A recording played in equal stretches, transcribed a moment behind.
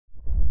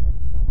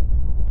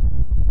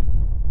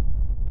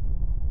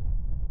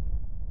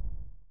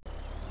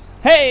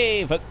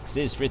Hey folks,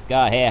 it's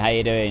Frithgar here, how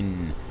you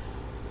doing?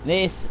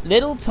 This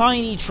little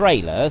tiny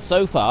trailer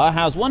so far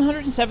has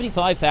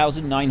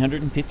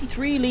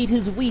 175,953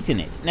 litres of wheat in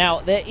it.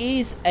 Now, there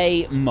is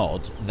a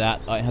mod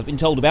that I have been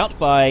told about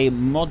by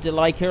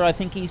Modhub, I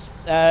think his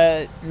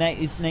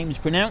name is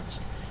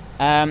pronounced,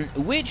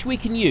 which we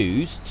can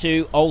use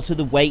to alter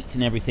the weight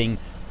and everything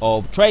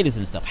of trailers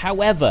and stuff.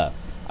 However,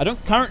 I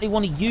don't currently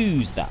want to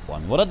use that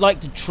one. What I'd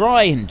like to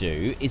try and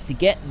do is to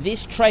get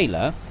this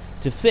trailer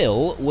to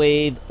fill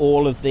with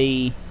all of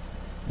the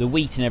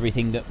wheat and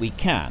everything that we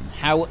can.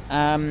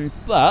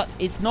 But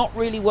it's not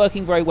really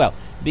working very well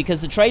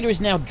because the trailer is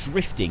now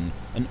drifting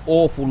an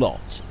awful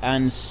lot,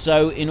 and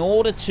so in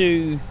order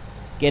to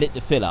get it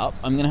to fill up,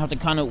 I'm going to have to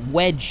kind of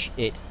wedge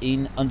it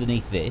in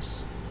underneath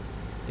this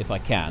if I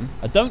can.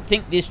 I don't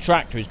think this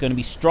tractor is going to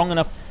be strong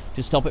enough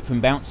to stop it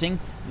from bouncing.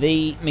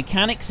 The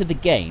mechanics of the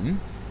game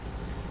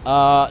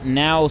are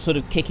now sort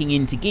of kicking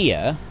into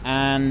gear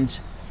and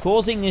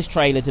causing this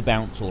trailer to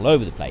bounce all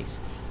over the place.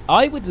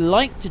 I would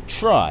like to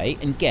try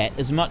and get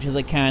as much as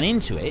I can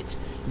into it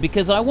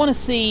because I want to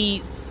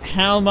see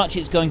how much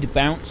it's going to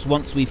bounce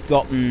once we've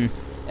gotten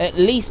at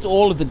least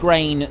all of the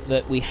grain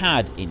that we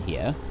had in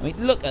here. I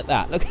mean, look at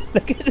that. Look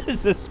at the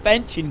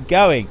suspension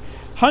going.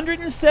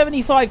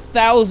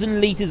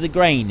 175,000 litres of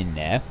grain in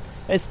there.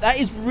 That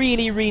is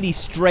really, really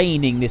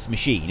straining this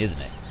machine, isn't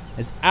it?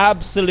 It's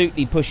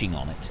absolutely pushing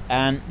on it.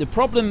 And the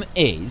problem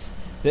is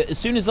that as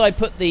soon as I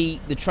put the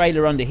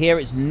trailer under here,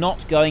 it's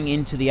not going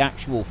into the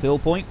actual fill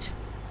point.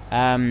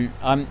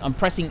 I'm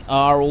pressing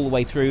R all the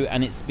way through,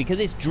 and it's because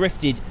it's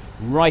drifted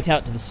right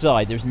out to the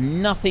side. There's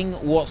nothing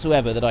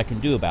whatsoever that I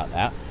can do about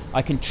that.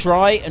 I can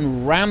try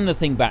and ram the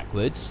thing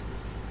backwards,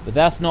 but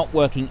that's not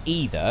working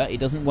either. It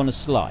doesn't want to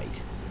slide.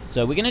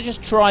 So we're going to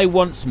just try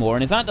once more,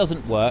 and if that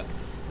doesn't work,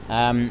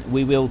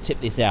 we will tip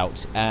this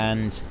out.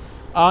 And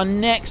our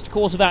next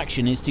course of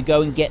action is to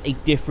go and get a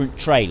different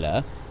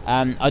trailer.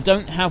 I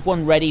don't have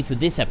one ready for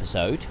this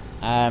episode,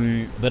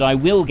 but I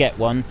will get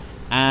one,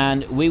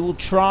 and we will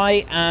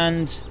try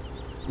and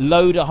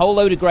load a whole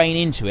load of grain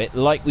into it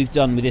like we've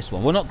done with this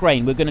one. Well, not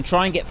grain, we're going to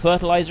try and get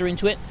fertilizer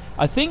into it.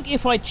 I think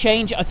if I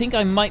change, I think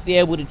I might be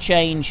able to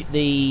change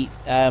the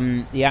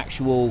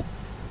actual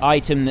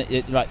item,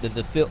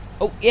 the fill.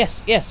 Oh,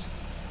 yes,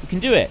 we can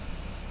do it.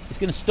 It's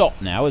going to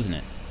stop now, isn't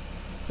it?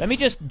 Let me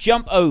just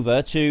jump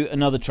over to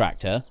another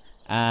tractor.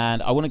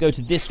 And I want to go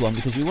to this one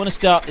because we want to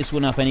start this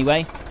one up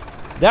anyway.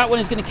 That one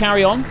is going to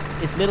carry on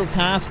this little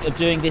task of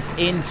doing this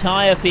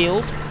entire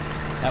field.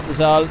 That was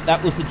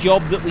the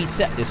job that we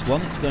set this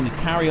one. It's going to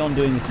carry on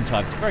doing this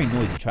entire. It's a very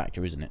noisy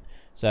tractor, isn't it?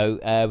 So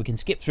we can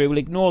skip through. We'll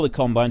ignore the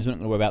combines. We're not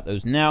going to worry about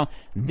those now.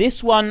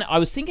 This one, I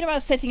was thinking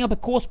about setting up a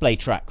courseplay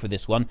track for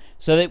this one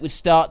so that it would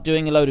start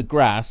doing a load of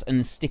grass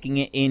and sticking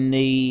it in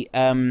the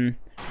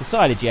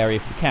silage area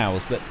for the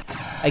cows. But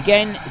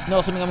again, it's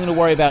not something I'm going to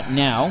worry about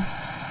now.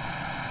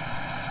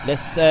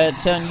 Let's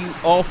turn you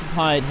off of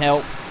hired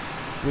help,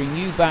 bring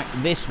you back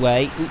this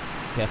way. Ooh,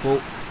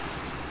 careful.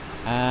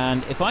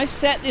 And if I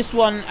set this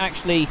one,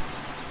 actually,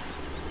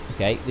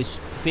 okay, this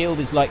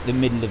field is like the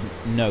middle of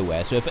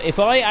nowhere. So if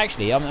I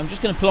actually, I'm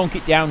just going to plonk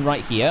it down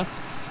right here,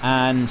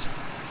 and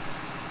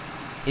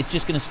it's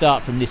just going to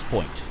start from this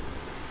point.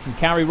 And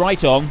carry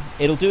right on.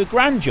 It'll do a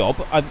grand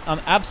job.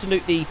 I'm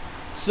absolutely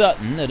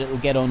certain that it'll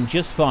get on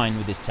just fine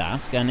with this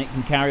task, and it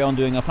can carry on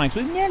doing our plank.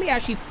 So we've nearly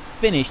actually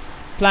finished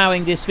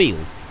ploughing this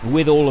field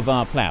with all of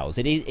our ploughs.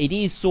 It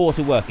is sort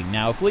of working.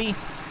 Now, if we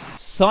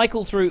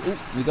cycle through... Ooh,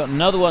 we've got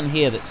another one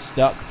here that's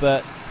stuck,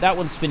 but that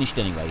one's finished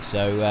anyway,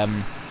 so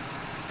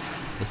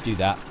let's do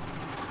that.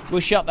 We'll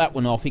shut that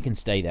one off. He can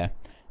stay there.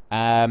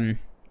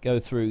 Go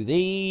through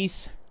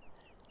these,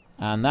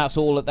 and that's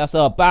all. That's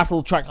our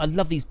battle tractor. I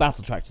love these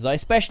battle tractors. I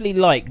especially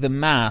like the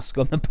mask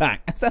on the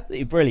back. That's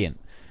absolutely brilliant.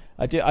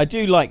 I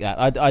do like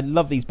that. I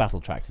love these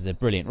battle tractors. They're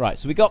brilliant. Right,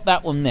 so we got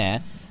that one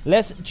there.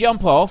 Let's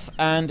jump off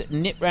and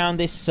nip round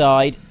this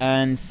side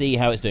and see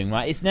how it's doing.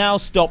 Right, it's now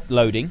stopped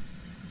loading.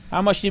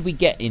 How much did we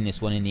get in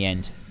this one in the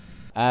end?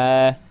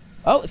 Oh,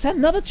 it's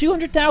another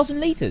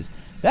 200,000 litres.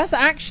 That's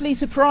actually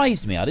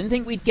surprised me. I didn't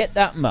think we'd get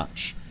that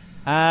much.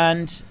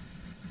 And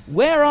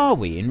where are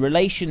we in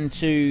relation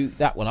to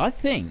that one? I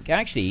think,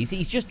 actually,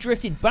 he's just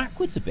drifted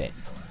backwards a bit.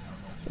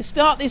 Let's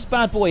start this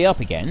bad boy up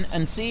again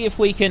and see if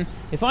we can...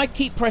 If I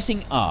keep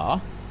pressing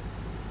R,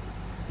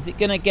 is it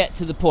going to get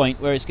to the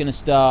point where it's going to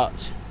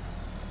start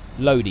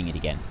loading it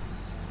again?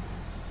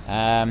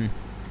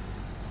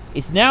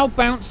 It's now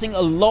bouncing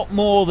a lot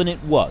more than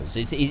it was.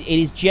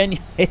 It's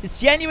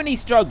genuinely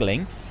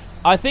struggling.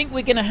 I think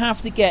we're going to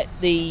have to get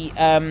the...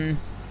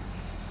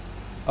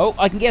 Oh,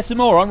 I can get some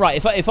more on.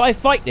 Right, if I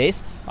fight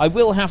this, I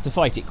will have to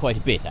fight it quite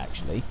a bit,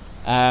 actually.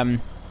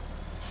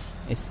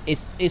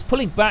 It's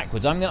pulling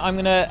backwards. I'm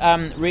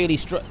gonna really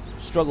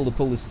struggle to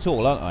pull this at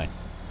all, aren't I?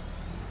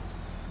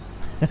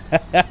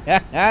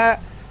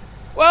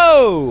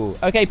 Whoa!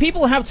 Okay,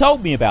 people have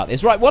told me about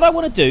this. Right, what I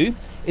want to do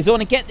is I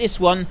want to get this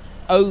one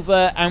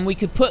over, and we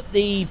could put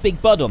the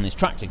big bud on this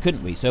tractor,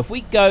 couldn't we? So if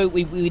we go,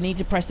 we need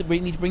to press we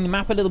need to bring the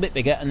map a little bit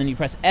bigger, and then you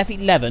press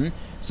F11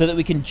 so that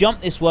we can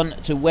jump this one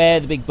to where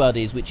the big bud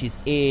is, which is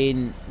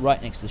in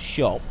right next to the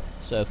shop.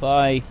 So if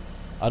I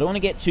don't want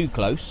to get too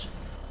close.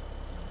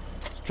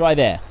 Let's try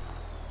there.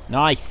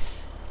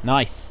 Nice,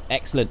 nice,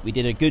 excellent. We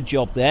did a good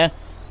job there.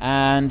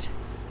 And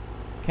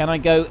can I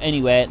go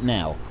anywhere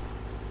now?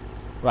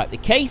 Right, the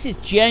Case is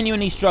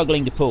genuinely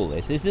struggling to pull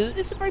this. This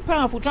is a very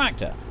powerful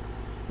tractor.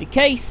 The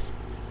Case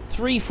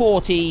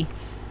 340,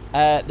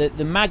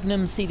 the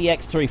Magnum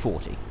CVX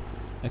 340.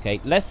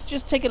 Okay, let's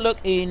just take a look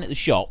in the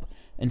shop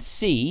and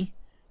see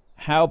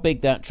how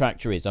big that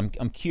tractor is. I'm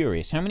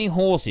curious. How many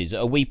horses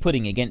are we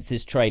putting against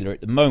this trailer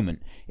at the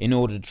moment in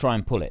order to try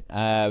and pull it?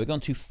 We've gone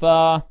too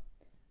far.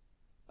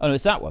 Oh, no,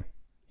 it's that one.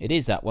 It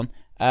is that one.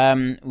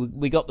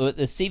 We got the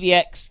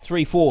CVX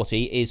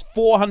 340 is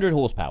 400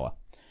 horsepower.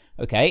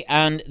 Okay,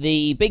 and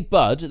the big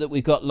bud that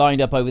we've got lined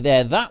up over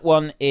there, that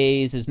one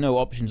is, there's no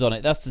options on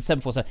it. That's the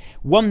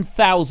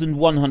 747,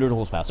 1,100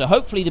 horsepower. So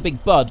hopefully the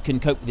big bud can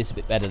cope with this a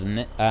bit better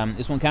than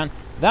this one can.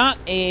 That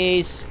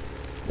is,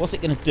 what's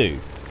it going to do?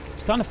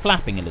 It's kind of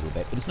flapping a little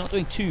bit, but it's not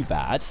doing too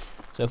bad.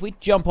 So if we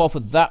jump off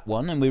of that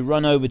one and we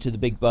run over to the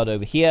big bud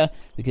over here,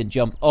 we can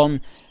jump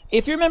on.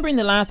 If you remember in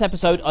the last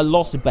episode, I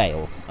lost a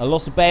bale. I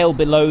lost a bale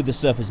below the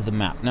surface of the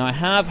map. Now I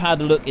have had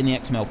a look in the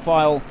XML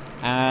file,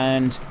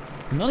 and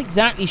I'm not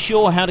exactly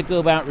sure how to go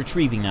about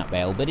retrieving that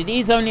bale, but it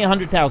is only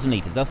 100,000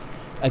 litres. That's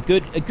a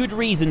good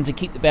reason to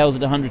keep the bales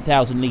at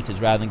 100,000 litres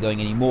rather than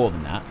going any more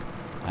than that.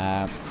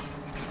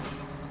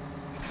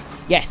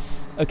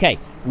 Yes, okay,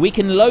 we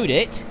can load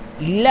it.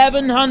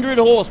 1,100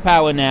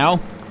 horsepower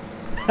now.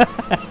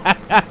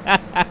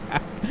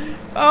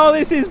 Oh,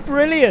 this is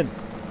brilliant.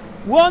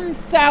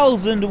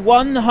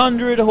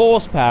 1,100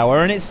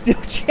 horsepower, and it's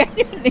still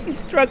genuinely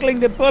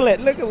struggling to pull it.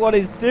 Look at what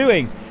it's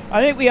doing.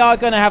 I think we are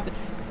going to have to...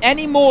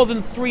 Any more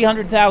than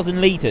 300,000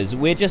 litres,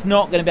 we're just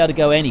not going to be able to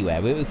go anywhere.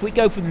 If we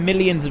go for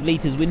millions of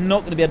litres, we're not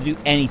going to be able to do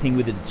anything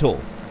with it at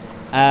all.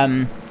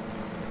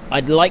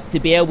 I'd like to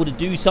be able to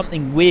do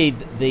something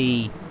with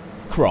the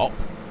crop.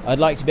 I'd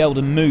like to be able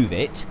to move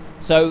it.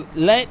 So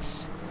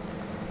let's...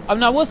 I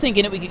mean, I was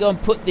thinking that we could go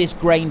and put this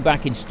grain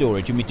back in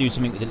storage and we do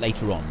something with it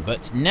later on.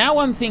 But now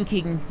I'm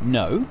thinking,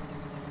 no.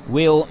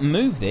 We'll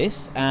move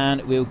this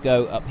and we'll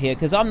go up here,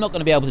 because I'm not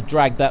going to be able to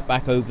drag that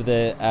back over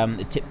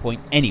the tip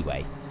point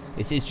anyway.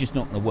 This is just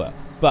not going to work.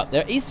 But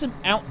there is some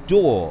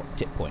outdoor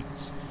tip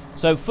points.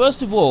 So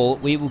first of all,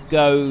 we will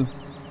go...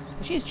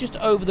 Actually, it's just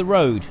over the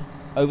road.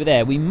 Over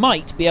there. We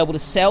might be able to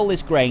sell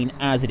this grain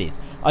as it is.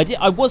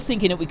 I was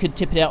thinking that we could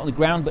tip it out on the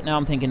ground, but now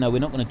I'm thinking, no, we're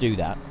not going to do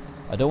that.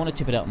 I don't want to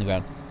tip it out on the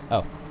ground.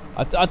 Oh.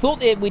 I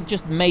thought that we'd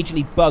just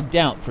majorly bugged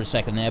out for a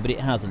second there, but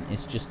it hasn't.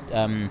 It's just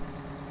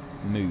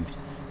moved.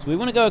 So we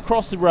want to go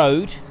across the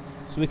road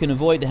so we can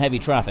avoid the heavy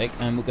traffic,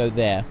 and we'll go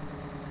there.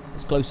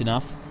 It's close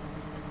enough.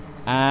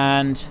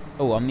 And,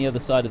 oh, on the other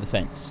side of the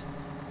fence.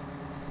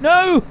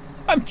 No!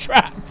 I'm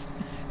trapped!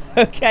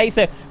 Okay,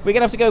 so we're going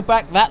to have to go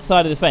back that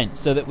side of the fence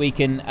so that we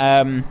can...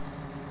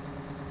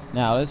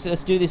 Now,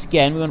 let's do this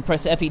again. We want to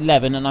press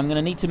F11, and I'm going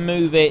to need to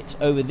move it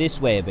over this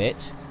way a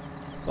bit.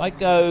 If I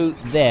go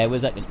there,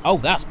 where's that going? Oh,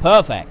 that's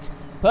perfect!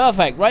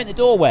 Perfect, right in the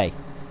doorway.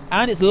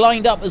 And it's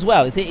lined up as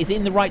well. It's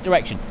in the right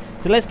direction.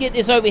 So let's get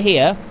this over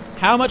here.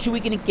 How much are we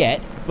going to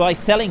get by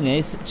selling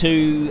this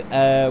to...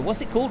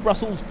 what's it called?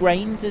 Russell's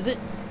Grains, is it?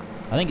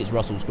 I think it's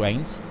Russell's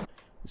Grains.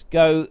 Let's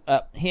go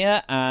up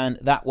here, and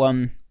that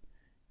one,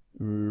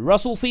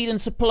 Russell Feed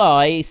and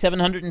Supply,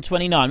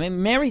 729. I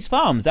mean, Mary's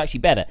Farm is actually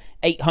better,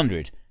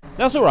 800.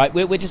 That's all right.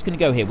 We're just going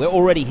to go here. We're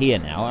already here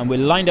now, and we're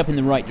lined up in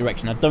the right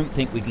direction. I don't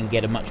think we can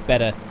get a much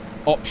better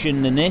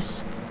option than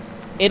this.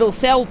 It'll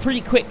sell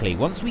pretty quickly.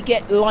 Once we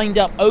get lined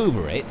up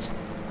over it,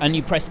 and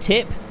you press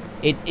tip,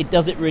 it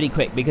does it really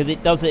quick, because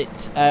it does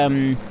it...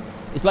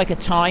 it's like a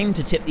time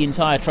to tip the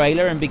entire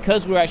trailer, and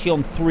because we're actually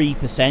on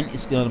 3%,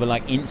 it's going to be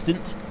like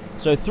instant.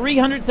 So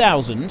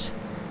 300,000,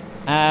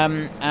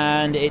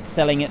 and it's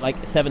selling at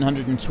like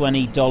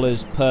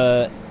 $720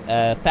 per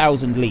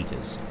 1,000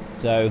 litres.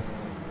 So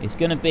it's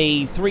going to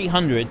be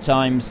 300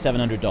 times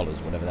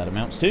 $700, whatever that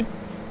amounts to.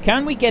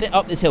 Can we get it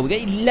up this hill? We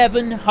get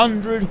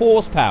 1,100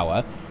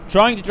 horsepower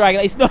trying to drag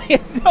it. It's not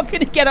going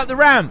to get up the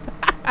ramp.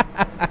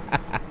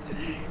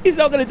 It's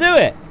not going to do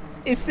it.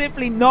 It's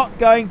simply not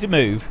going to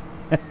move.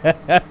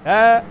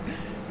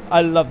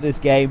 I love this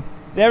game.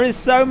 There is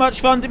so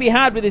much fun to be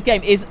had with this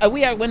game.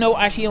 We're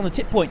not actually on the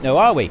tip point though,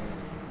 are we?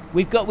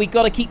 We've got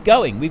to keep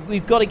going.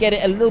 We've got to get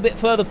it a little bit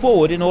further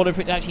forward in order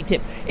for it to actually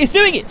tip. It's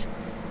doing it.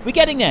 We're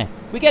getting there.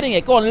 We're getting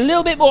it. Go on, a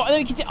little bit more. And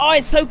then we can oh,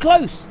 it's so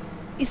close.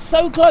 It's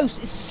so close.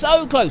 It's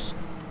so close.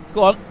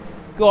 Go on.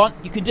 Go on.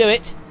 You can do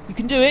it. You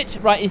can do it.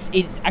 Right,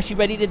 it's actually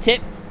ready to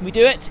tip. Can we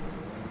do it?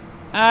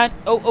 And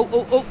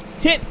oh.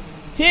 Tip.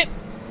 Tip.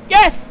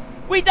 Yes!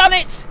 We done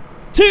it!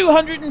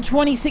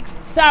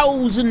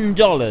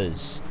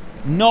 $226,000.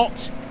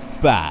 Not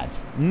bad.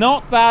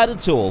 Not bad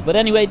at all. But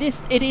anyway,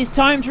 it is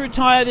time to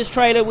retire this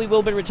trailer. We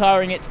will be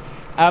retiring it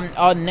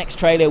Our next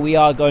trailer, we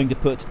are going to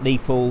put the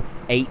full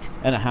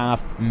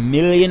 8.5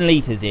 million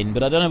litres in,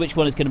 but I don't know which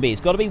one it's going to be.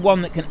 It's got to be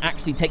one that can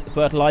actually take the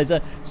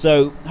fertiliser,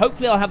 so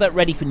hopefully I'll have that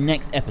ready for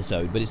next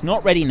episode, but it's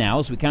not ready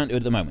now, so we can't do it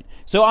at the moment.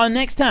 So our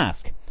next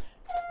task,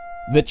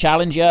 the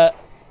Challenger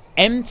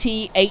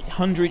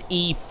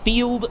MT800E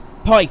Field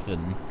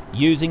Python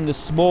using the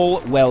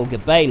small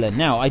Welger baler.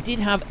 Now, I did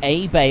have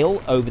a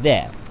bale over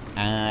there,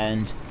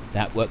 and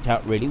that worked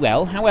out really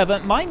well.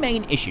 However, my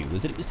main issue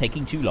was that it was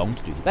taking too long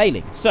to do the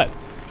baling. So,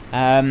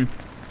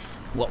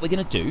 what we're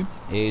going to do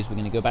is we're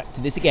going to go back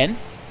to this again.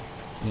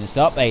 We're going to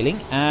start baling,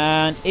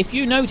 and if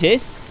you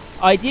notice,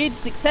 I did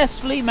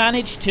successfully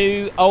manage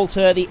to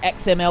alter the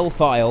XML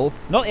file.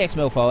 Not the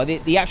XML file,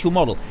 the actual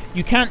model.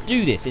 You can't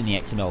do this in the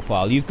XML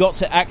file. You've got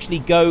to actually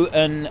go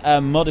and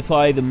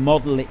modify the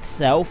model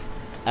itself.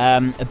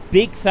 A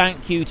big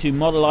thank you to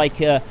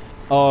Modelica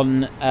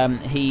on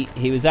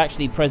he was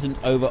actually present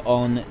over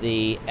on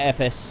the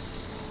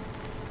FS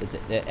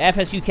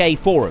UK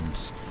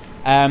forums.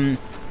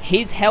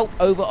 His help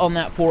over on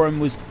that forum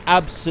was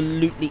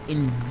absolutely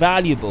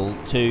invaluable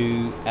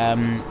to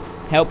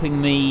helping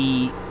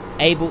me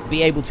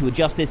be able to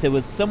adjust this. There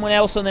was someone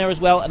else on there as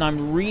well, and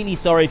I'm really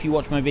sorry if you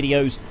watch my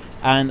videos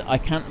and I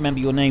can't remember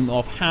your name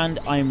offhand.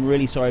 I'm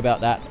really sorry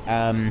about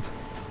that.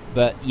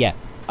 But yeah,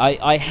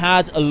 I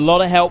had a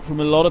lot of help from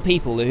a lot of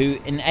people who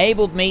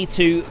enabled me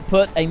to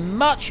put a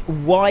much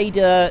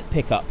wider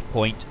pickup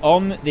point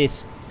on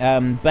this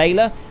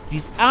baler, which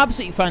is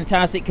absolutely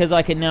fantastic because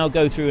I can now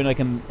go through and I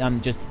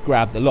can just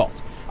grab the lot.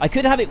 I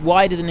could have it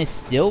wider than this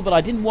still, but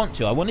I didn't want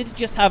to. I wanted to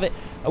just have it,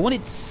 I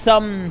wanted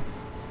some,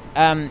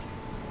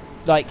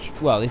 like,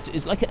 well,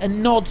 it's like a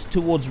nod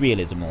towards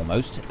realism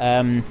almost,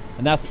 and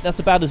that's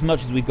about as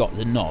much as we've got,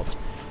 the nod.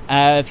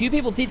 A few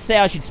people did say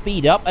I should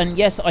speed up, and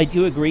yes, I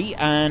do agree,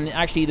 and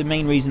actually the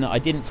main reason that I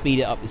didn't speed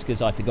it up is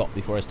because I forgot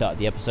before I started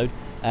the episode.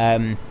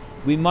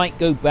 We might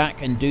go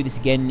back and do this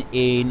again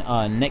in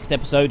our next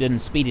episode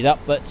and speed it up,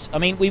 but, I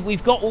mean,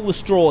 we've got all the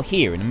straw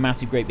here in a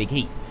massive, great big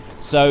heap,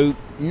 so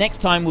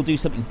next time we'll do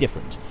something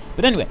different.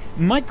 But anyway,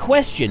 my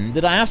question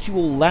that I asked you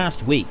all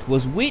last week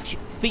was, which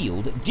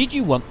field did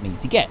you want me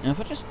to get? Now, if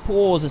I just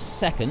pause a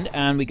second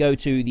and we go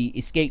to the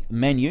escape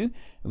menu, and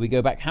we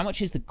go back, how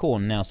much is the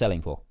corn now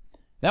selling for?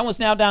 That one's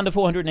now down to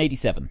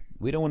 487.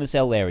 We don't want to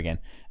sell there again.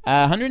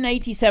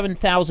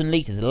 187,000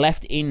 litres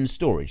left in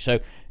storage.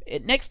 So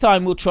next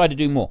time we'll try to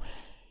do more.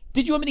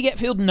 Did you want me to get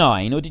field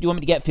 9 or did you want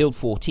me to get field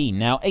 14?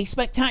 Now, a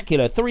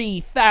spectacular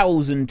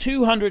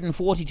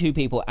 3,242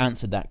 people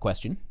answered that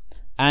question.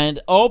 And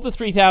of the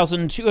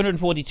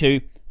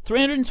 3,242,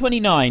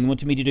 329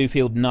 wanted me to do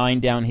field 9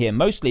 down here,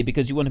 mostly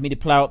because you wanted me to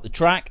plough up the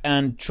track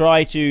and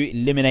try to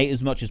eliminate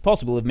as much as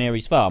possible of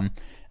Mary's farm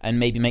and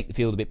maybe make the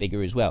field a bit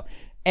bigger as well.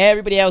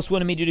 Everybody else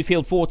wanted me to do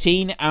field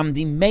 14, and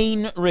the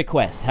main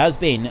request has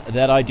been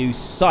that I do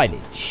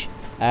silage.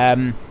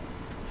 A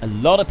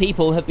lot of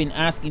people have been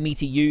asking me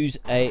to use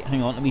a...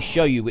 Hang on, let me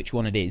show you which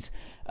one it is.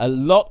 A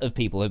lot of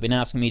people have been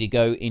asking me to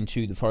go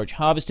into the forage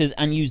harvesters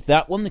and use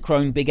that one, the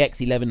Krone Big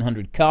X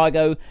 1100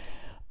 Cargo.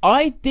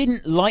 I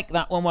didn't like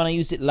that one when I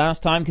used it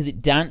last time because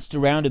it danced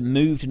around and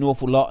moved an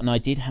awful lot, and I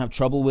did have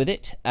trouble with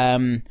it.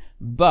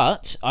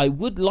 But I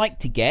would like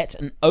to get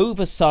an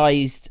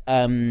oversized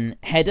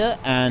header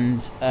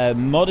and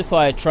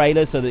modify a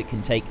trailer so that it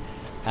can take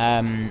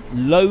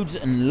loads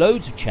and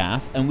loads of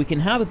chaff, and we can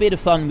have a bit of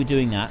fun with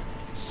doing that.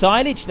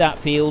 Silage that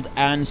field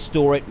and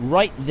store it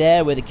right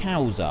there where the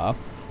cows are,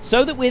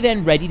 so that we're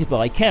then ready to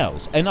buy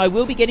cows. And I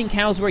will be getting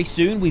cows very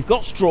soon. We've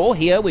got straw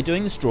here, we're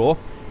doing the straw.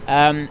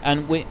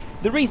 And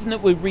the reason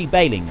that we're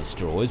rebaling the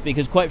straw is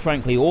because, quite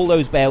frankly, all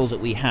those bales that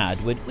we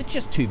had were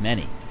just too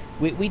many.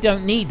 We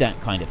don't need that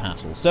kind of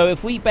hassle. So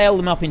if we bale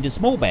them up into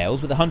small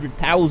bales with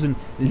 100,000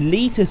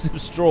 litres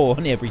of straw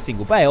on every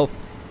single bale,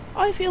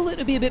 I feel that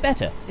it'll be a bit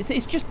better.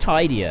 It's just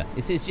tidier.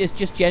 It's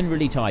just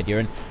generally tidier.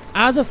 And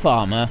as a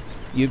farmer,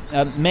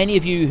 many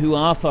of you who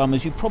are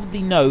farmers, you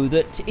probably know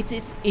that it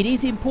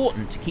is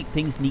important to keep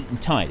things neat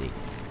and tidy.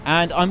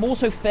 And I'm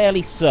also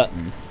fairly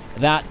certain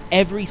that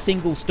every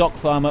single stock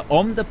farmer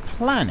on the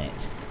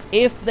planet,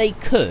 if they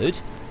could,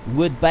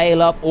 would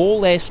bale up all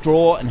their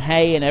straw and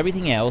hay and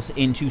everything else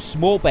into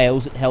small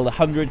bales that held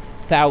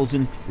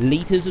 100,000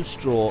 litres of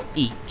straw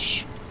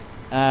each,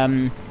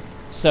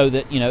 so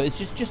that, you know,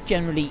 it's just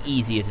generally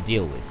easier to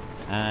deal with.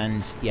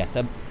 And yes,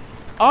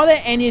 are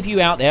there any of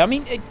you out there, I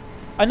mean,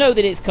 I know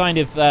that it's kind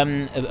of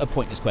a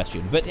pointless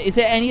question, but is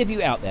there any of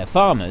you out there,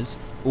 farmers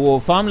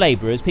or farm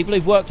labourers, people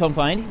who've worked on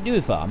farm, anything to do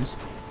with farms,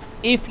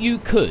 if you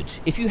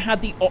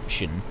had the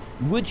option,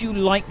 would you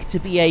like to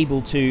be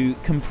able to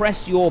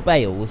compress your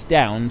bales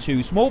down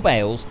to small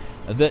bales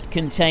that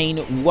contain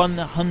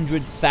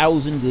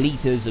 100,000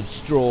 litres of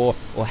straw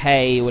or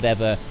hay or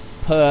whatever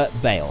per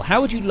bale?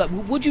 How would you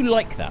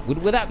like that?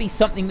 Would that be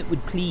something that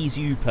would please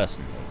you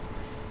personally?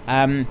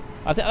 I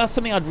think that's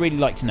something I'd really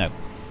like to know.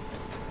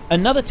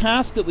 Another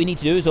task that we need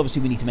to do is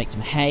obviously we need to make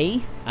some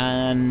hay,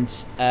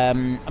 and I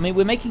mean,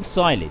 we're making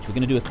silage. We're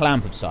going to do a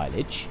clamp of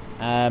silage.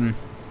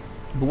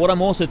 But what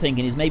I'm also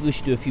thinking is maybe we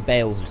should do a few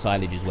bales of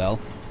silage as well,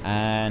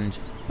 and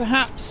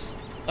perhaps,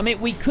 I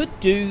mean, we could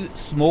do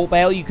small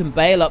bale. You can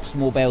bale up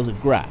small bales of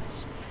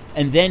grass.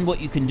 And then what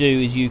you can do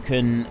is you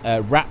can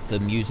wrap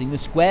them using the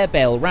square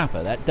bale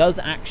wrapper. That does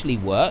actually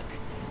work.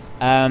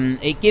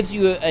 It gives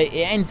you, it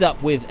ends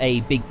up with a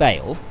big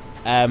bale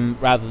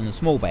rather than a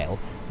small bale.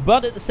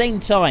 But at the same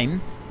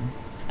time,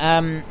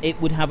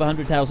 it would have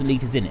 100,000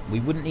 litres in it.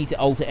 We wouldn't need to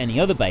alter any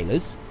other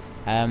balers.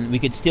 We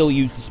could still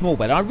use the small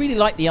baler. I really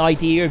like the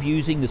idea of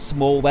using the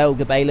small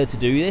Welga baler to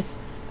do this,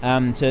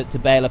 to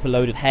bale up a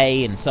load of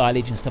hay and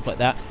silage and stuff like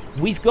that.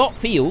 We've got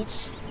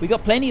fields. We've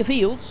got plenty of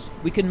fields.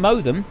 We can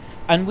mow them,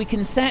 and we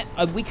can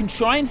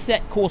try and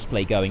set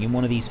courseplay going in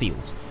one of these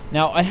fields.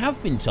 Now, I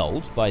have been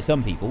told by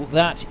some people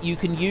that you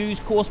can use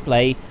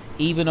courseplay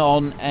even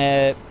on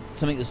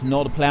something that's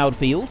not a ploughed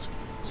field.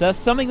 So that's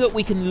something that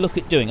we can look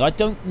at doing. I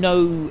don't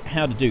know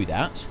how to do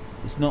that.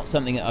 It's not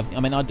something that I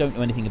mean, I don't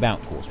know anything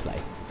about courseplay.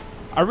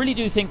 I really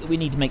do think that we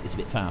need to make this a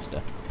bit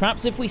faster.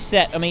 Perhaps if we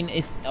set, I mean,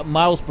 it's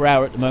miles per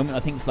hour at the moment. I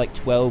think it's like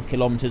 12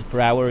 kilometers per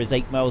hour is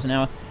 8 miles an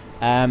hour.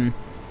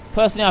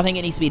 Personally, I think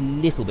it needs to be a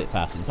little bit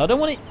faster. So I don't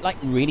want it like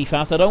really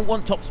fast. I don't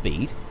want top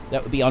speed.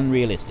 That would be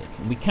unrealistic.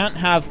 And we can't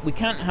have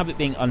it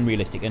being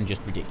unrealistic and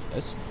just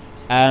ridiculous.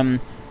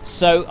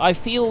 So I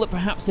feel that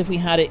perhaps if we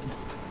had it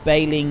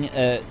baling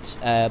at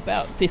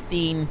about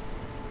 15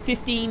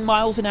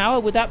 miles an hour,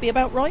 would that be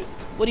about right?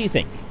 What do you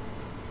think?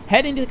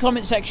 Head into the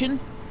comment section.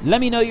 Let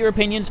me know your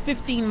opinions.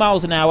 15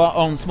 miles an hour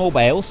on small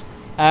bales.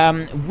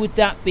 Would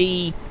that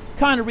be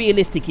kind of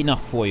realistic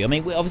enough for you? I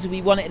mean, obviously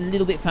we want it a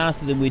little bit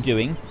faster than we're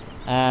doing,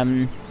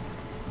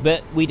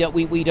 but we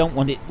don't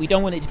want it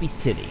to be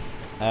silly.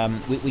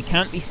 We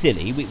can't be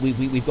silly.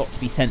 We've got to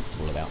be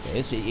sensible about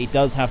this. It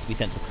does have to be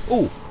sensible.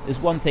 Oh,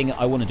 there's one thing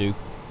I want to do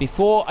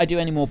before I do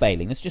any more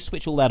baling. Let's just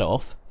switch all that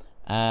off.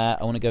 I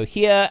want to go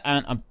here,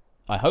 and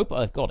I hope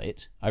I've got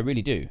it. I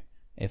really do.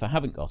 If I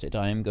haven't got it,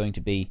 I am going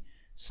to be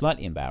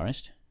slightly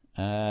embarrassed.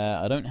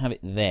 I don't have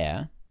it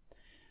there.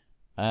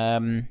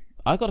 I've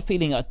got a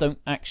feeling I don't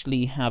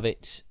actually have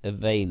it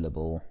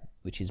available,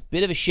 which is a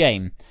bit of a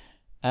shame.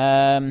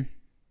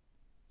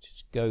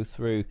 Just go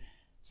through.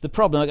 It's the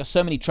problem. I've got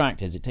so many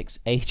tractors. It takes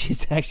ages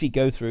to actually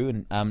go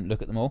through and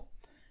look at them all.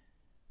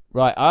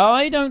 Right,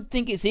 I don't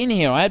think it's in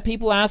here. I had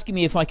people asking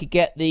me if I could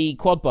get the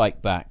quad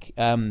bike back.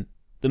 The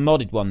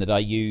modded one that I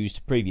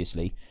used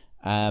previously.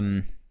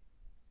 Lambo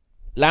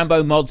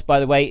mods, by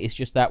the way, it's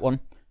just that one.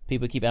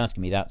 People keep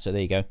asking me that, so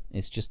there you go.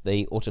 It's just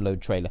the autoload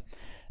trailer.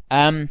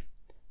 A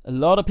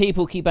lot of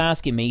people keep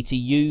asking me to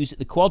use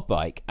the quad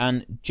bike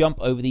and jump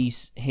over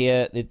these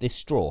here, this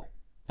straw.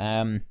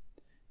 Or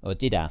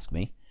did ask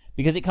me,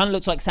 because it kind of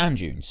looks like sand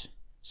dunes.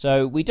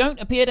 So we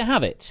don't appear to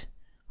have it.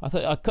 I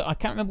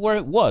can't remember where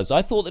it was.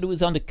 I thought that it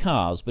was under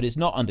cars, but it's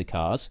not under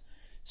cars.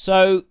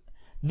 So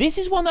this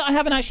is one that I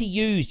haven't actually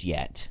used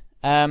yet.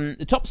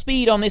 The top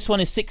speed on this one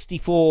is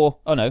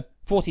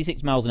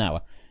 46 miles an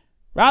hour.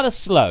 Rather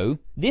slow.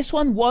 This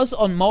one was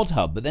on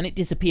Modhub, but then it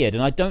disappeared,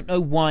 and I don't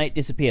know why it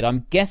disappeared.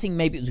 I'm guessing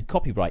maybe it was a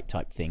copyright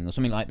type thing or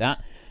something like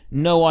that.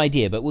 No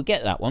idea, but we'll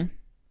get that one.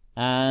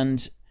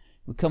 And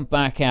we'll come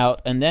back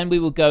out, and then we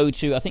will go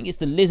to, I think it's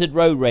the Lizard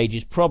Road Rage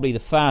is probably the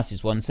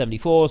fastest one.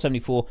 74,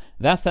 74.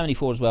 That's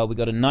 74 as well. We've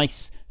got a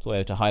nice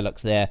Toyota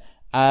Hilux there.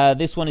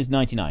 This one is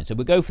 99, so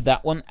we'll go for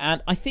that one.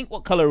 And I think,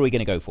 what colour are we going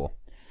to go for?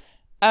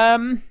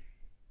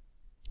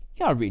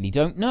 Yeah, I really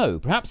don't know.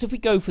 Perhaps if we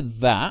go for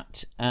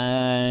that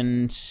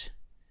and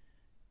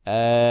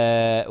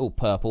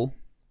purple.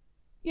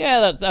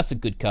 Yeah, that's a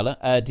good colour.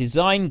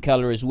 Design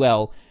colour as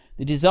well.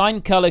 The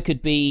design colour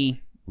could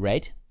be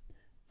red,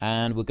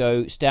 and we'll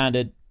go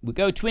standard. We'll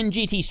go twin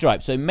GT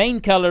stripes. So main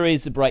colour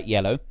is the bright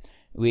yellow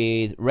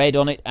with red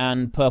on it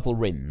and purple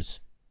rims.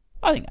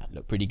 I think that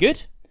looked pretty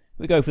good.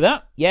 We go for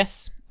that.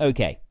 Yes.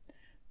 Okay.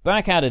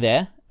 Back out of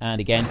there,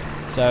 and again.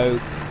 So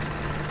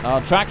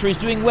our tractor is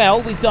doing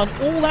well. We've done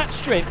all that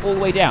strip all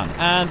the way down,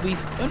 and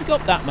we've only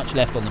got that much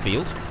left on the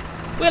field.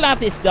 We'll have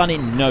this done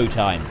in no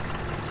time.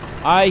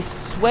 I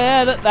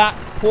swear that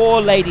poor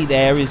lady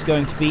there is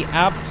going to be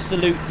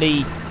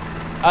absolutely,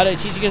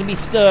 she's going to be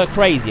stir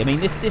crazy. I mean,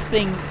 this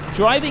thing,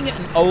 driving an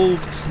old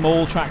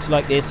small tractor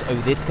like this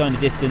over this kind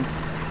of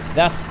distance,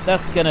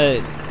 that's going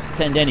to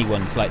send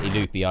anyone slightly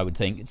loopy, I would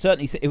think. It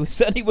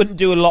certainly wouldn't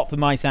do a lot for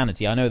my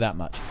sanity. I know that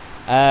much.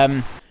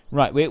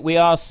 Right,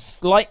 we're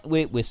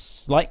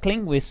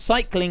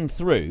cycling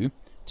through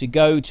to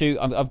go to.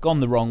 I've gone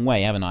the wrong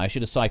way, haven't I? I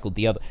should have cycled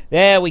the other.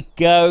 There we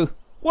go.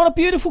 What a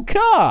beautiful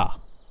car!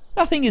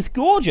 That thing is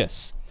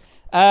gorgeous.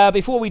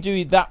 Before we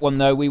do that one,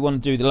 though, we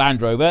want to do the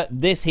Land Rover.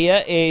 This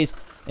here is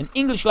an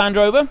English Land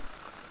Rover,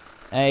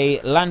 a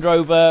Land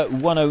Rover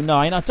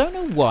 109. I don't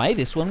know why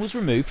this one was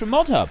removed from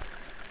Modhub.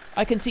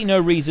 I can see no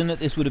reason that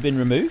this would have been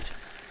removed.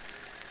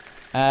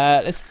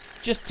 Let's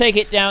just take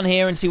it down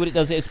here and see what it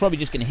does. It's probably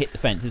just going to hit the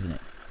fence, isn't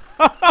it?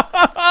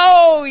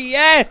 Oh,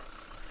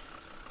 yes!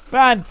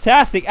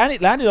 Fantastic. And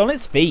it landed on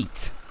its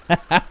feet.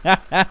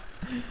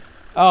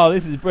 Oh,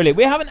 this is brilliant.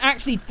 We haven't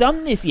actually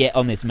done this yet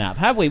on this map,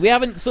 have we? We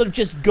haven't sort of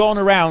just gone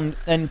around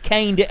and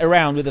caned it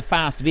around with a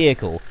fast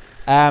vehicle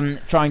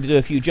trying to do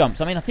a few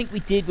jumps. I mean, I think we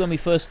did when we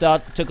first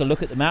took a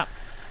look at the map.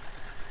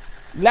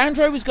 Land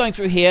Rover's going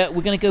through here.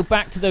 We're going to go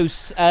back to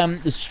those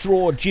the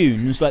straw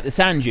dunes, like the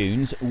sand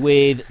dunes,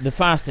 with the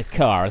faster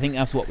car. I think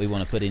that's what we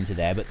want to put into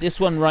there. But this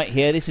one right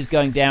here, this is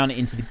going down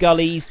into the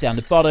gullies, down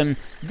the bottom.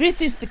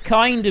 This is the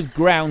kind of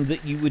ground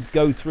that you would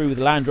go through with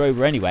a Land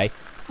Rover anyway.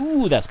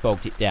 Ooh, that's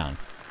bogged it down.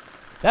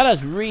 That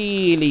has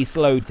really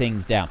slowed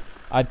things down.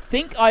 I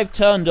think I've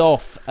turned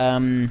off...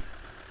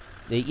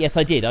 yes,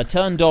 I did. I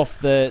turned off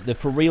the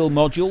for real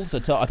modules.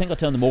 I think I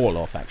turned them all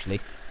off, actually.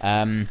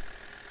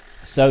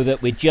 So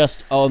that we're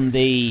just on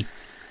the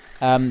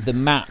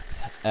map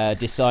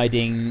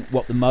deciding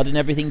what the mud and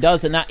everything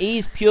does, and that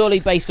is purely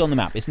based on the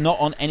map. It's not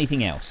on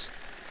anything else.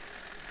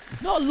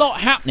 There's not a lot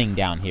happening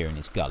down here in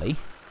this gully.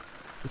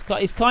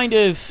 It's kind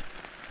of...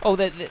 Oh,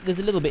 there's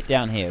a little bit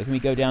down here. Can we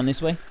go down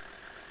this way?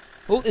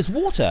 Oh, there's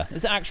water.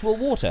 There's actual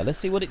water. Let's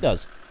see what it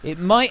does. It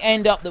might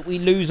end up that we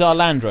lose our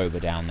Land Rover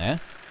down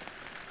there.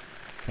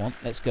 Come on,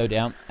 let's go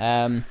down.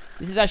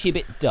 This is actually a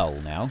bit dull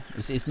now.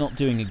 It's not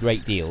doing a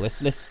great deal.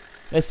 Let's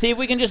see if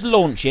we can just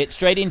launch it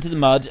straight into the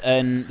mud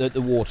and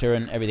the water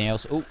and everything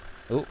else. Oh,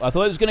 I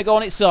thought it was going to go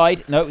on its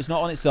side. No, it's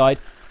not on its side.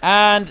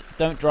 And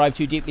don't drive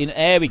too deeply in.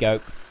 There we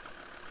go.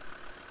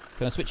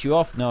 Can I switch you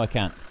off? No, I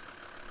can't.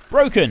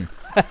 Broken.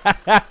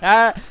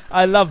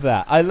 I love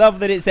that. I love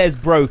that it says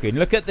broken.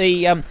 Look at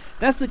the...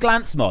 that's the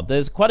glance mod.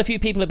 There's quite a few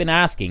people have been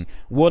asking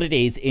what it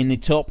is in the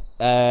top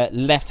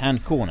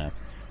left-hand corner.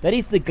 That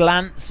is the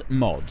glance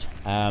mod.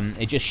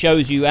 It just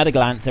shows you at a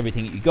glance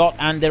everything that you got,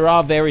 and there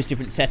are various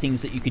different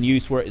settings that you can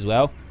use for it as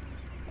well.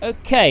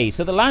 Okay,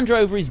 so the Land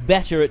Rover is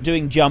better at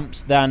doing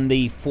jumps than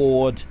the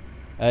Ford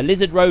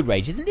Lizard Road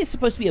Rage. Isn't this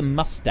supposed to be a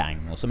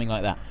Mustang or something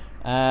like that?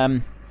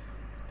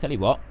 Tell you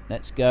what,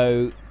 let's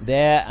go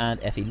there and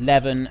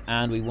F11,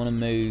 and we want to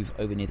move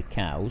over near the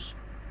cows.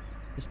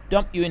 Let's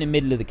dump you in the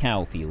middle of the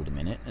cow field a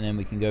minute, and then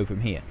we can go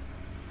from here.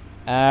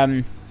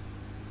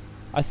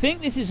 I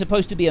think this is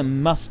supposed to be a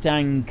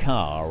Mustang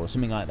car or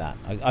something like that.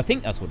 I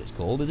think that's what it's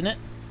called, isn't it?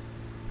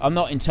 I'm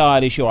not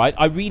entirely sure.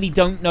 I really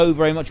don't know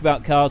very much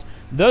about cars.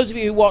 Those of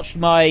you who watched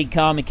my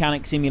Car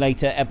Mechanic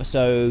Simulator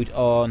episode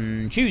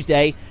on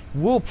Tuesday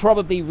will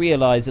probably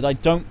realise that I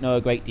don't know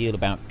a great deal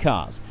about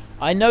cars.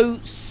 I know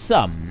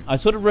some. I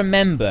sort of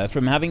remember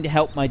from having to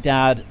help my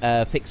dad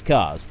fix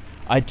cars.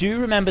 I do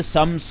remember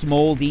some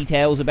small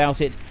details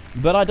about it,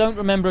 but I don't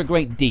remember a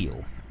great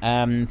deal.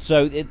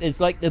 So it's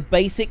like the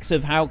basics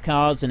of how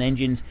cars and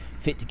engines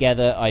fit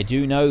together I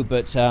do know,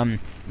 but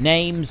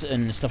names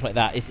and stuff like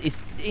that,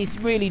 it's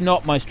really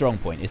not my strong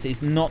point.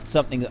 It's not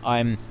something that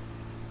I'm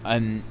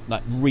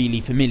like really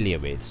familiar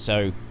with.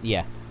 So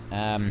yeah.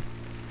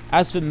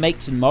 As for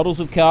makes and models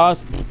of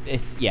cars,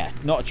 it's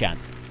not a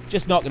chance.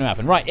 Just not going to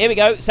happen. Right, here we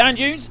go. Sand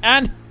dunes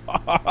and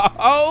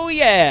oh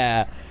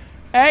yeah,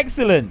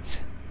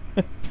 excellent,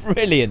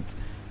 brilliant.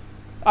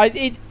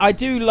 I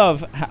do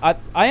love...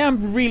 I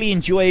am really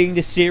enjoying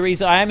this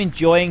series. I am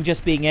enjoying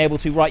just being able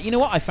to... Right, you know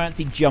what? I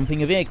fancy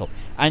jumping a vehicle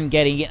and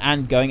getting it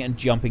and going and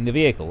jumping the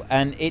vehicle.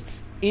 And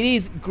it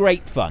is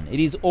great fun. It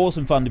is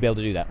awesome fun to be able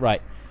to do that.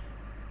 Right.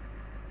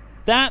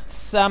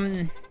 That's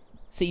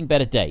seen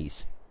better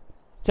days.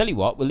 Tell you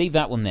what, we'll leave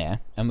that one there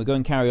and we'll go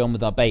and carry on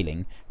with our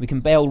baling. We can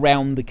bale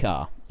round the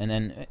car. And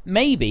then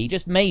maybe,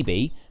 just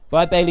maybe,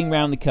 by baling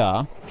round the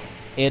car,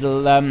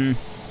 it'll...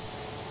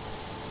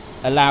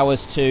 allow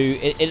us to...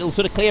 It'll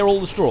sort of clear all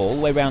the straw all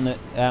the way around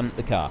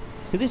the car.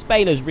 Because this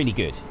baler is really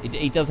good.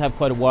 It does have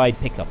quite a wide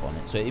pickup on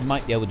it, so it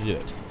might be able to do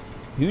it.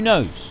 Who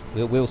knows?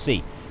 We'll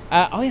see.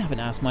 I haven't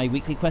asked my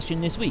weekly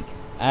question this week.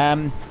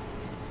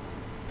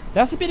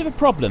 That's a bit of a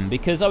problem,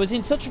 because I was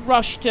in such a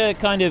rush to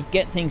kind of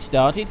get things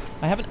started,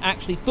 I haven't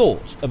actually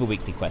thought of a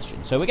weekly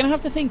question. So we're going to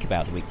have to think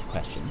about a weekly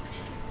question.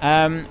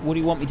 What do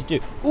you want me to do?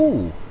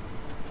 Ooh,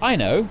 I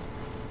know.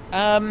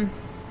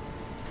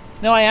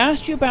 Now, I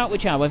asked you about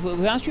which hour.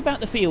 We asked you about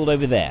the field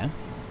over there,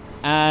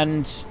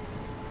 and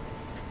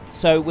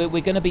so we're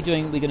going to be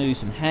doing. We're going to do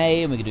some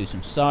hay, and we're going to do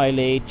some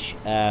silage,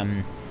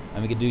 and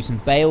we're going to do some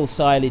bale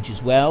silage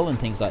as well, and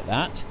things like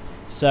that.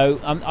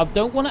 So I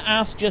don't want to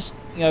ask just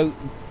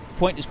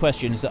pointless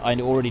questions that I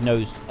already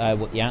know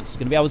what the answer is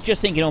going to be. I was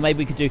just thinking, maybe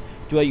we could do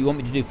you want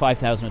me to do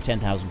 5,000 or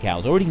 10,000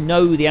 cows? I already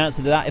know the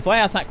answer to that. If I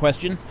ask that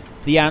question,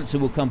 the answer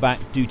will come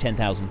back: do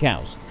 10,000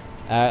 cows.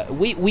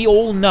 We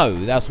all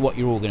know that's what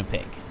you're all going to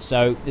pick.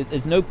 So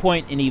there's no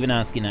point in even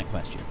asking that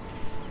question.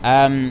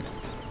 I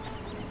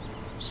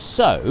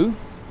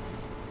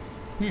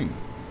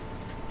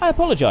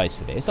apologise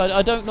for this.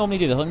 I don't normally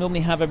do this. I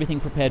normally have everything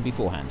prepared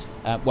beforehand.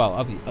 Well,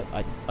 obviously,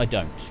 I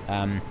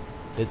don't.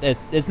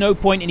 There's no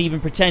point in even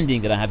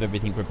pretending that I have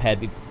everything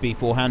prepared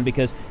beforehand,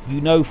 because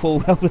you know full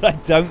well that I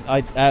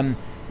don't.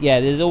 Yeah,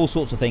 there's all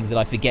sorts of things that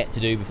I forget to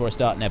do before I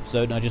start an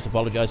episode, and I just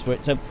apologise for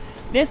it. So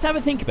let's have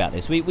a think about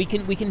this. We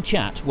can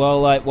chat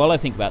while I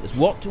think about this.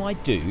 What do I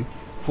do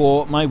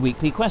for my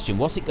weekly question?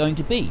 What's it going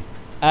to be?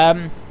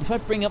 If I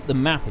bring up the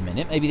map a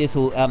minute, maybe this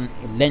will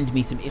lend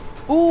me some...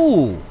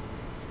 Ooh,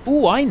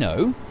 I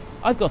know.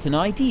 I've got an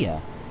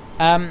idea.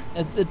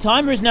 The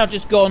timer has now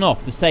just gone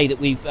off to say that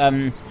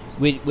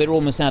we're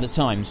almost out of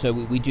time, so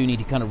we do need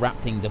to kind of wrap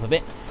things up a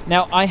bit.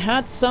 Now, I've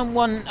had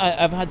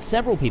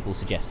several people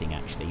suggesting,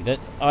 actually, that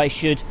I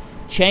should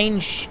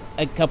change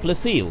a couple of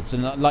fields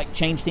and, like,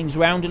 change things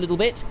around a little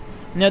bit.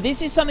 Now,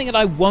 this is something that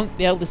I won't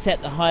be able to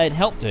set the hired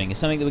help doing. It's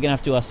something that we're going to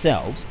have to do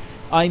ourselves.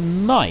 I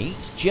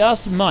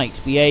just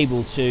might be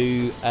able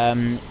to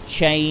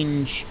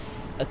change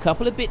a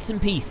couple of bits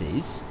and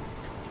pieces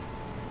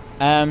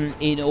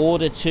in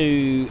order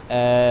to...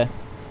 well,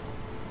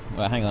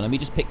 hang on, let me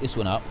just pick this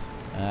one up.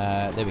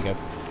 There we go.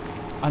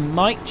 I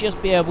might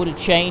just be able to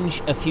change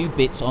a few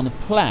bits on the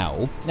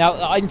plough. Now,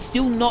 I'm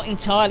still not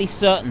entirely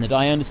certain that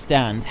I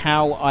understand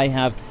how I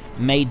have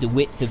made the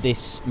width of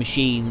this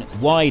machine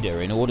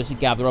wider in order to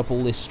gather up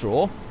all this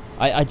straw.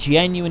 I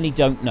genuinely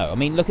don't know. I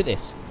mean, look at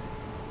this.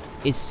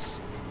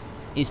 It's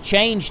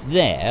changed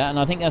there, and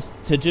I think that's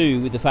to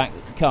do with the fact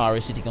that the car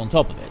is sitting on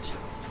top of it.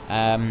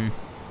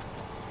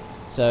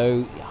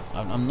 So,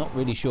 I'm not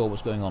really sure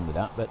what's going on with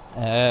that, but...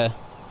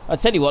 I'll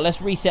tell you what,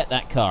 let's reset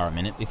that car a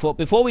minute.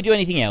 Before we do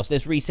anything else,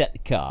 let's reset the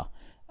car.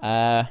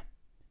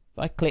 If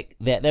I click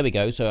there we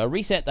go. So I'll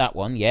reset that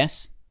one,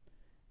 yes.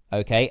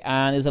 Okay,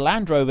 and there's a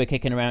Land Rover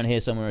kicking around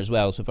here somewhere as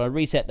well. So if I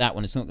reset that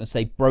one, it's not going to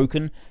say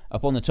broken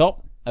up on the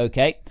top.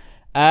 Okay.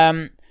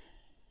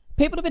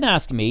 People have been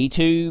asking me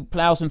to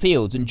plough some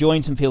fields and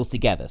join some fields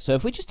together. So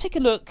if we just take a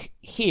look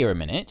here a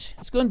minute,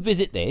 let's go and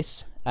visit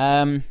this.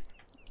 Really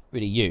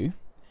you.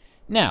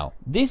 Now,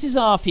 this is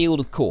our field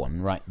of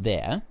corn right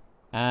there.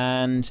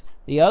 And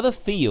the other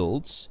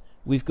fields,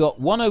 we've got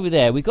one over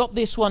there. We've got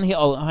this one here.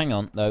 Oh, hang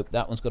on. No,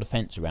 that one's got a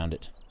fence around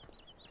it.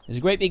 There's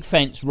a great big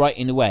fence right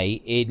in the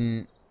way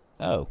in...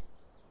 Oh.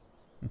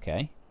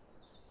 Okay.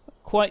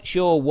 Not quite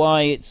sure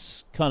why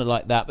it's kind of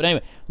like that. But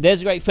anyway,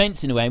 there's a great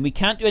fence in the way. And we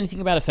can't do anything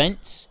about a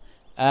fence.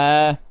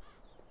 What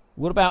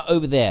about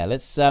over there?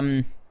 Let's...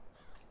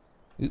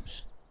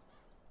 Oops.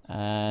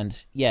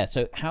 And, yeah,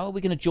 so how are we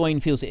going to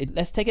join fields?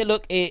 Let's take a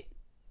look at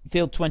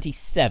field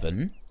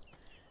 27.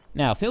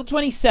 Now, field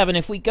 27,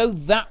 if we go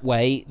that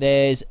way,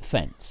 there's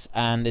fence,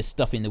 and there's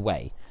stuff in the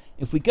way.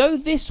 If we go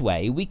this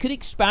way, we could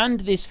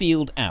expand this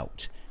field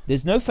out.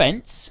 There's no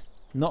fence,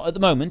 not at the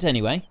moment,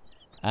 anyway.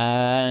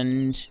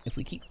 And if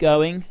we keep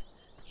going,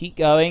 we've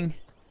got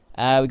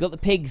the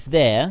pigs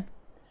there.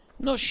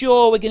 I'm not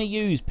sure we're going to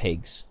use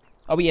pigs.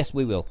 Oh, yes,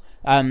 we will.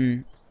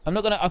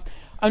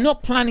 I'm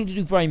not planning to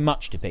do very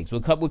much to pigs.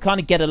 We'll kind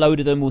of get a load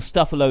of them. We'll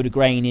stuff a load of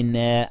grain in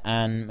there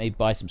and maybe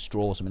buy some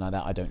straw or something like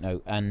that. I don't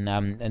know.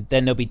 And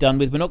then they'll be done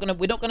with. We're not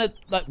gonna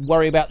like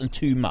worry about them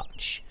too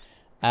much.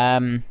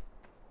 I'm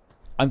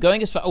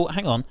going as far. Oh,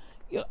 hang on.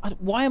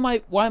 Why am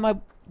I?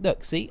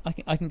 Look, see,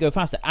 I can go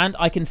faster and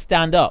I can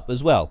stand up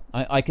as well.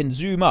 I can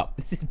zoom up.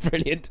 This is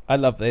brilliant. I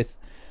love this.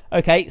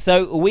 Okay,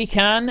 so we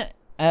can.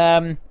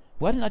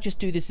 Why didn't I just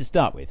do this to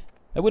start with?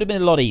 That would have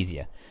been a lot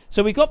easier.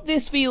 So we've got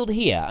this field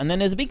here, and then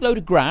there's a big load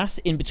of grass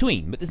in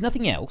between, but there's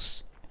nothing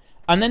else.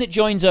 And then it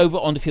joins over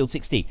onto field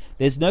 16.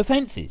 There's no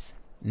fences.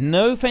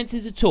 No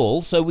fences at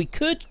all, so we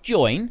could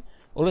join...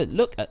 Oh,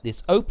 look at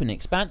this open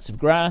expanse of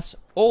grass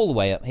all the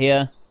way up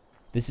here.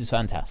 This is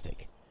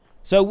fantastic.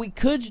 So we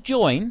could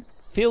join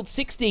field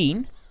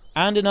 16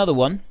 and another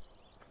one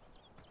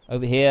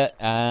over here.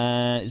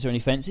 Is there any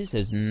fences?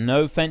 There's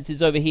no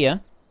fences over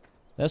here.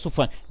 That's all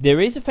fine. There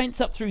is a fence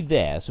up through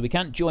there, so we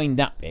can't join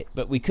that bit,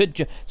 but we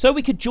could. So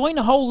we could join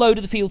a whole load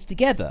of the fields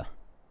together,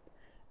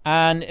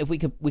 and if we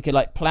could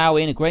like plough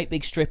in a great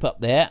big strip up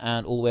there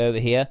and all the way over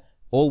here,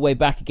 all the way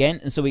back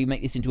again, and so we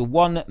make this into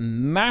one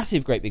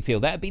massive, great big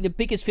field. That would be the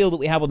biggest field that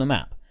we have on the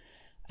map.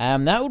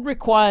 That would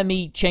require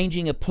me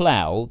changing a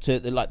plough to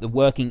the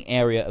working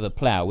area of a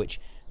plough, which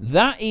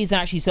that is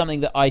actually something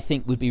that I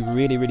think would be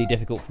really, really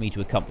difficult for me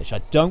to accomplish. I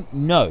don't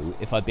know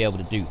if I'd be able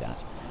to do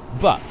that.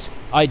 But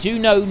I do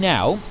know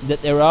now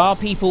that there are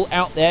people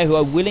out there who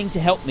are willing to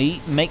help me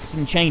make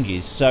some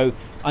changes. So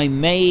I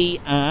may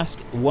ask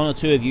one or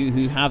two of you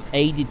who have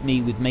aided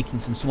me with making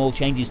some small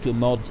changes to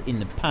mods in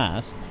the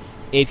past,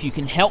 if you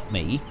can help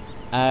me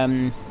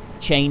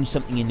change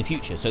something in the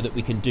future so that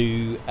we can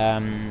do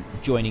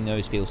joining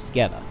those fields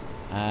together.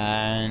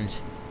 And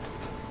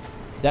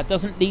that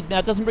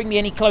doesn't bring me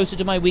any closer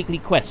to my weekly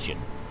question.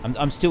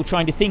 I'm still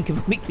trying to think of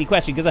a weekly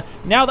question, because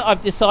now that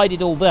I've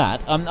decided all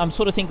that, I'm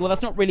sort of thinking, well,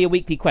 that's not really a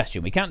weekly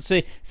question. We can't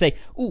say,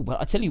 oh,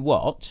 but I tell you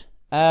what.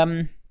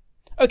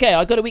 Okay,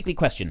 I got a weekly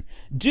question.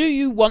 Do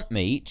you want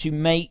me to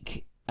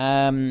make...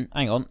 hang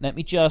on, let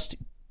me just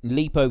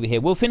leap over here.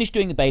 We'll finish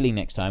doing the baling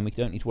next time. We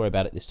don't need to worry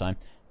about it this time.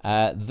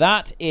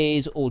 That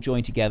is all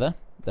joined together.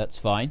 That's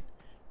fine.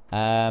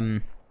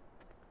 There's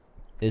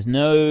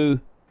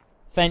no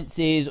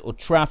fences or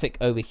traffic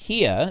over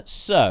here,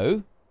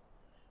 so...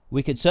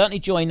 we could certainly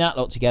join that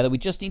lot together. We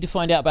just need to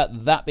find out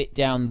about that bit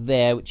down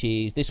there, which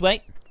is this way.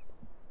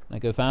 Can I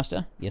go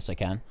faster? Yes, I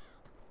can.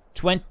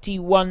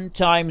 21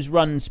 times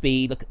run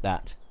speed. Look at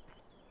that.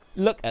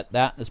 Look at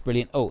that. That's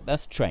brilliant. Oh,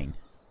 that's a train.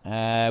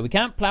 We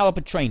can't plough up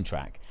a train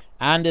track.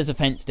 And there's a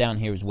fence down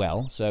here as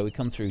well. So we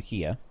come through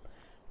here.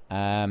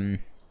 Right.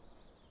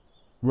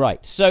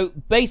 So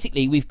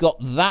basically, we've got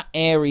that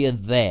area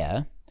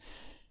there.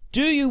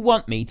 Do you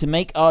want me to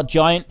make our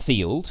giant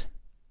field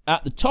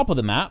at the top of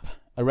the map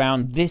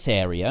around this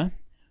area,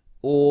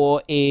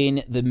 or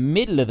in the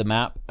middle of the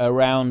map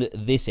around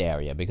this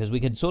area? Because we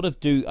can sort of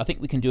do, I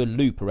think we can do a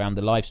loop around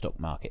the livestock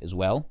market as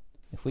well.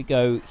 If we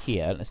go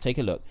here, let's take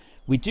a look.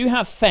 We do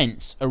have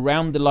fence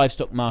around the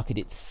livestock market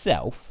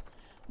itself,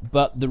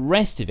 but the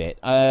rest of it,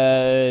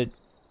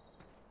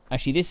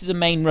 actually this is a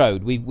main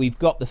road. We've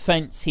got the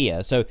fence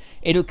here, so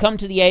it'll come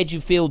to the edge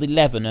of field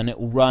 11 and it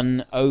will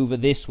run over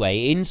this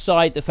way,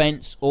 inside the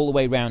fence, all the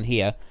way around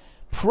here.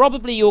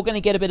 Probably you're going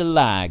to get a bit of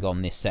lag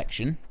on this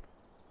section.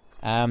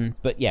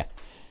 But yeah,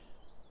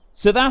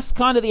 so that's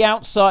kind of the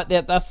outside.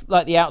 That's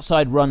like the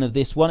outside run of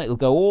this one. It'll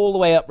go all the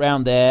way up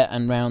round there,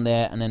 and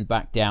then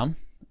back down.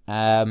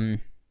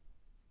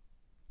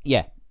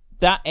 Yeah,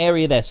 that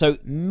area there. So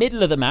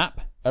middle of the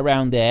map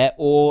around there,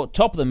 or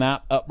top of the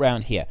map up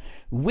round here.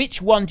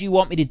 Which one do you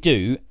want me to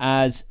do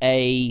as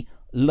a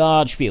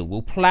large field?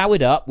 We'll plough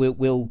it up.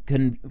 We'll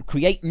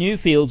create new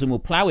fields and we'll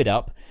plough it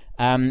up.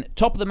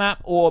 Top of the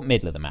map or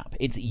middle of the map.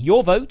 It's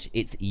your vote.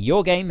 It's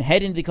your game.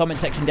 Head into the comment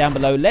section down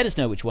below. Let us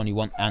know which one you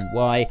want and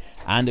why.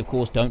 And of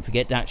course, don't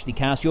forget to actually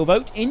cast your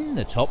vote in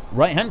the top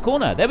right-hand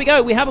corner. There we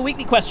go. We have a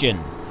weekly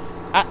question.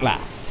 At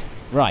last.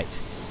 Right.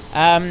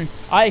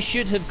 I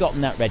should have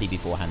gotten that ready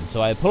beforehand. So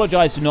I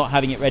apologise for not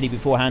having it ready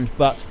beforehand.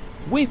 But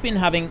we've been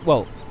having,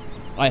 well,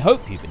 I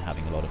hope you've been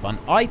having a lot of fun.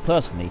 I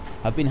personally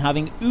have been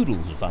having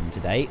oodles of fun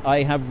today.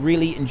 I have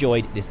really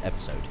enjoyed this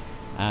episode.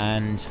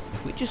 And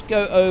if we just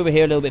go over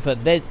here a little bit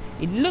further,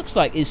 it looks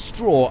like there's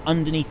straw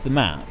underneath the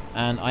map,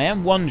 and I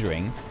am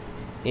wondering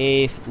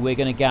if we're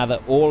going to gather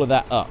all of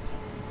that up.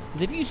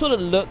 Because if you sort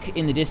of look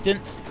in the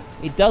distance,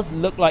 it does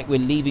look like we're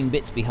leaving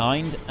bits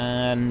behind,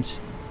 and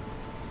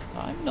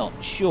I'm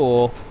not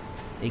sure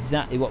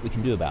exactly what we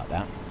can do about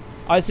that.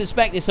 I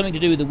suspect it's something to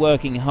do with the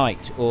working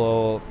height,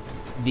 or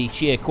the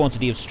sheer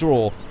quantity of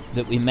straw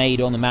that we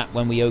made on the map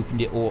when we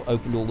opened it, or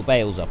opened all the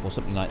bales up, or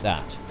something like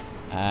that.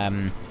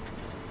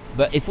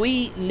 But if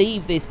we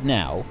leave this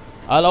now,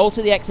 I'll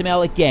alter the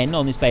XML again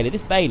on this baler.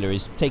 This baler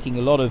is taking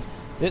a lot of...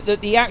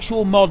 The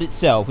actual mod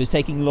itself is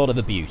taking a lot of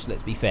abuse,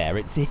 let's be fair.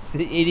 It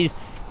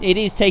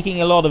is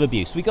taking a lot of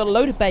abuse. We've got a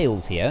load of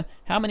bales here.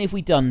 How many have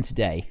we done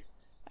today?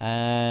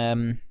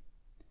 Go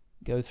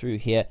through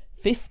here.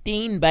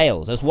 15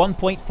 bales. That's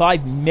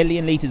 1.5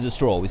 million litres of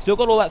straw. We've still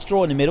got all that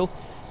straw in the middle.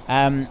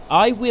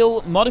 I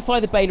will modify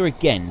the baler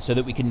again so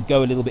that we can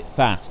go a little bit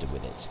faster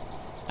with it.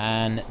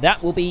 And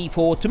that will be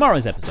for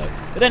tomorrow's episode.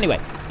 But anyway,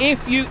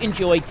 if you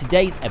enjoyed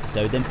today's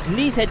episode, then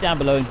please head down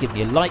below and give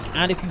me a like.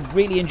 And if you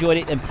really enjoyed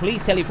it, then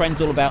please tell your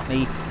friends all about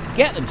me.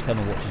 Get them to come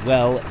and watch as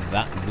well.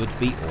 That would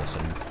be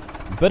awesome.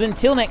 But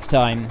until next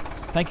time,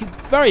 thank you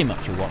very much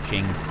for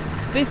watching.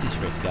 This is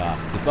Frithgar.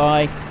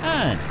 Goodbye,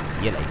 and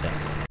see you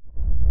later.